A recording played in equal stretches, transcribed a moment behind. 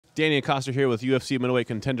Danny Acosta here with UFC middleweight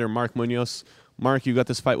contender Mark Munoz. Mark, you got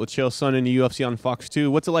this fight with Chael Sonnen in the UFC on Fox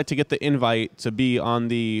 2. What's it like to get the invite to be on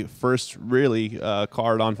the first really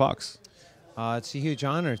card on Fox? It's a huge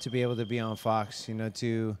honor to be able to be on Fox, you know,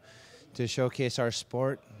 to showcase our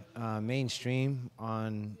sport mainstream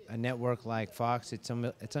on a network like Fox. It's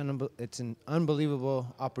an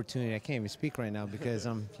unbelievable opportunity. I can't even speak right now because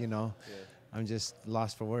I'm just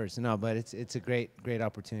lost for words. No, but it's a great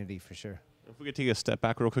opportunity for sure. If we could take a step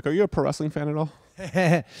back real quick, are you a pro wrestling fan at all?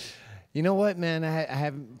 You know what, man?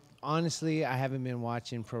 I honestly haven't been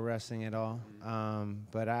watching pro wrestling at all.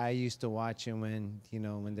 But I used to watch it when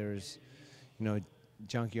there was,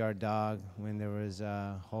 Junkyard Dog, when there was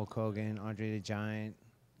Hulk Hogan, Andre the Giant,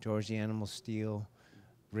 George the Animal Steel,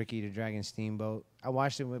 Ricky the Dragon Steamboat. I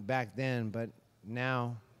watched it back then, but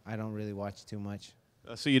now I don't really watch too much.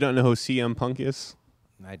 So you don't know who CM Punk is?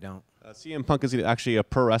 I don't. CM Punk is actually a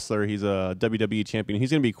pro wrestler. He's a WWE champion. He's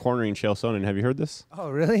going to be cornering Chael Sonnen. Have you heard this? Oh,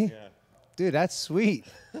 really? Yeah. Dude, that's sweet.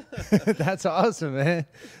 That's awesome, man.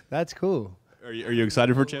 That's cool. Are you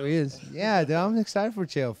excited for Chael? He is. Yeah, dude, I'm excited for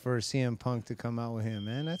Chael, for CM Punk to come out with him,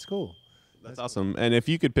 man. That's cool. That's awesome. And if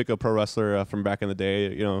you could pick a pro wrestler from back in the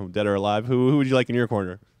day, dead or alive, who would you like in your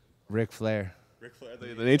corner? Ric Flair. Ric Flair,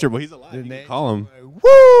 the nature boy. He's alive. You can call him.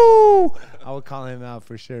 Woo! I would call him out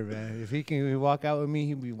for sure, man. If he can walk out with me,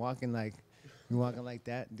 he'd be walking like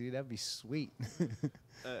that, dude. That'd be sweet.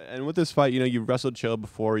 And with this fight, you've wrestled Chael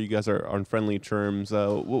before. You guys are on friendly terms.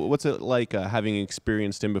 What's it like having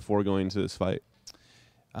experienced him before going into this fight?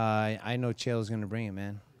 I know Chael's going to bring it,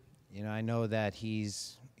 man. I know that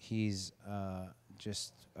he's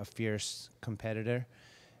just a fierce competitor.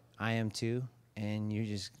 I am too, and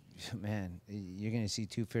man, you're going to see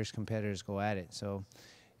two fierce competitors go at it. So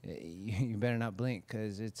you better not blink,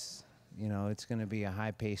 because it's going to be a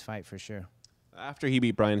high-paced fight for sure. After he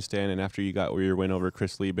beat Brian Stann and after you got your win over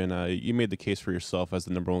Chris Lieben, you made the case for yourself as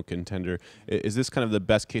the #1 contender. Is this kind of the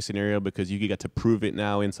best case scenario because you get to prove it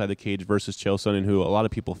now inside the cage versus Chael Sonnen, who a lot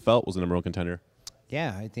of people felt was the #1 contender?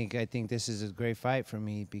 Yeah, I think this is a great fight for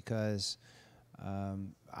me because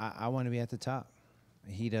I want to be at the top.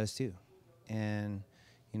 He does too, and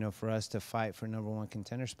for us to fight for #1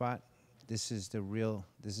 contender spot, this is the real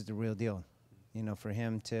deal. For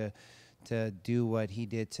him to do what he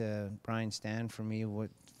did to Brian Stann, for me,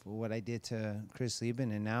 what I did to Chris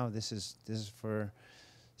Lieben, and now this is for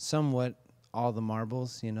somewhat all the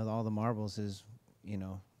marbles. All the marbles is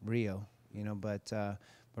Rio.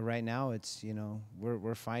 But right now it's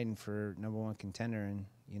we're fighting for #1 contender, and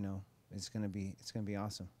it's gonna be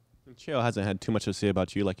awesome. Chael hasn't had too much to say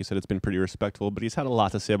about you. Like you said, it's been pretty respectful, but he's had a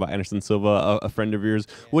lot to say about Anderson Silva, a friend of yours.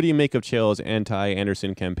 Yeah. What do you make of Chael's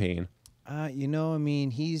anti-Anderson campaign?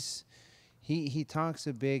 He talks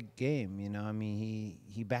a big game,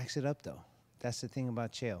 he backs it up though. That's the thing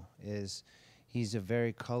about Chael, is he's a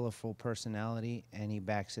very colorful personality and he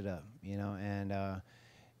backs it up, and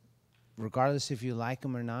regardless if you like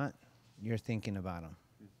him or not, you're thinking about him,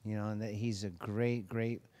 and that he's a great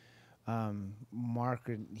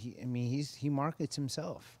marketer. He markets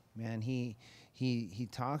himself, man. He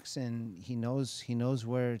talks, and he knows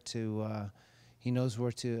where to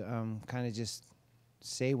kind of just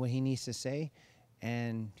say what he needs to say,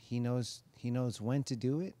 and he knows when to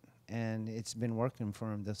do it, and it's been working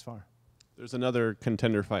for him thus far. There's another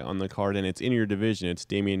contender fight on the card, and it's in your division. It's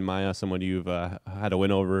Damian Maia, someone you've had a win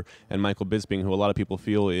over, and Michael Bisping, who a lot of people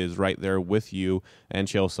feel is right there with you and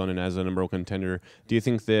Chael Sonnen as a #1 contender. Do you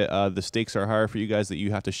think that the stakes are higher for you guys, that you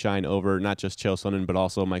have to shine over not just Chael Sonnen but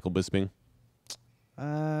also Michael Bisping?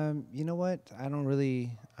 You know what?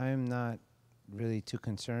 I'm not really too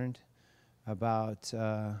concerned about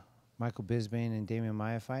Michael Bisping and Damian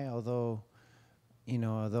Maia fight, although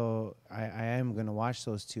I am going to watch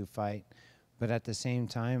those two fight, but at the same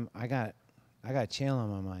time I got Chael on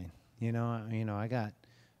my mind. I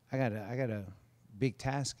got a big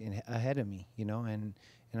task ahead of me, and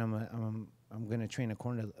I'm going to train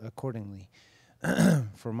accordingly.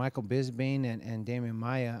 For Michael Bisping and Damian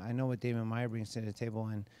Maia, I know what Damian Maia brings to the table,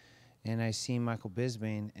 and I see Michael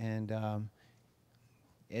Bisping, and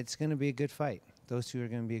it's going to be a good fight. Those two are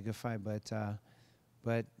going to be a good fight, but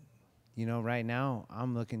right now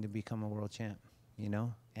I'm looking to become a world champ,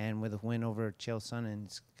 and with a win over Chael Sonnen,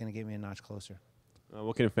 it's going to get me a notch closer.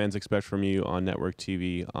 What can fans expect from you on network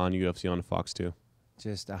TV, on UFC, on Fox 2?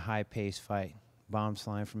 Just a high-paced fight, bombs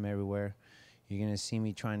flying from everywhere. You're going to see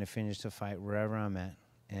me trying to finish the fight wherever I'm at,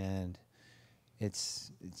 and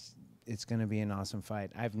it's going to be an awesome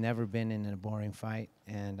fight. I've never been in a boring fight,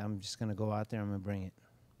 and I'm just going to go out there and I'm going to bring it.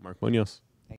 Mark Munoz.